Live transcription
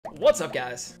What's up,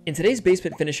 guys? In today's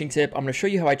basement finishing tip, I'm going to show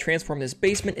you how I transform this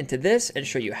basement into this and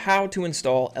show you how to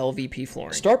install LVP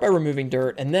flooring. Start by removing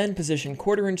dirt and then position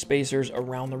 1/4 inch spacers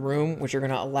around the room, which are going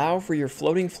to allow for your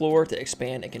floating floor to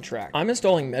expand and contract. I'm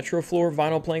installing Metro Floor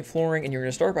vinyl plank flooring, and you're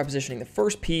going to start by positioning the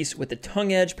first piece with the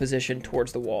tongue edge positioned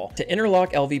towards the wall. To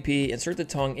interlock LVP, insert the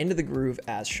tongue into the groove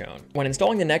as shown. When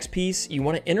installing the next piece, you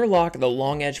want to interlock the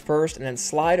long edge first and then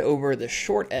slide over the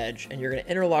short edge, and you're going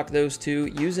to interlock those two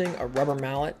using a rubber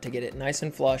mallet to get it nice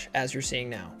and flush as you're seeing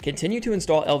now. Continue to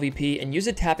install LVP and use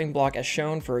a tapping block as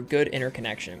shown for a good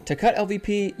interconnection. To cut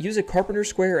LVP, use a carpenter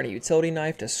square and a utility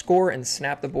knife to score and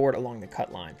snap the board along the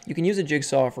cut line. You can use a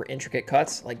jigsaw for intricate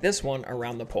cuts like this one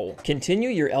around the pole. Continue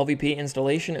your LVP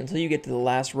installation until you get to the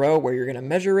last row where you're going to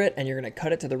measure it and you're going to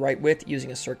cut it to the right width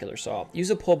using a circular saw.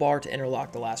 Use a pull bar to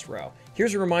interlock the last row.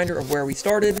 Here's a reminder of where we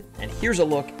started, and here's a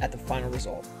look at the final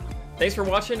result. Thanks for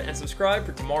watching and subscribe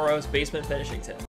for tomorrow's basement finishing tip.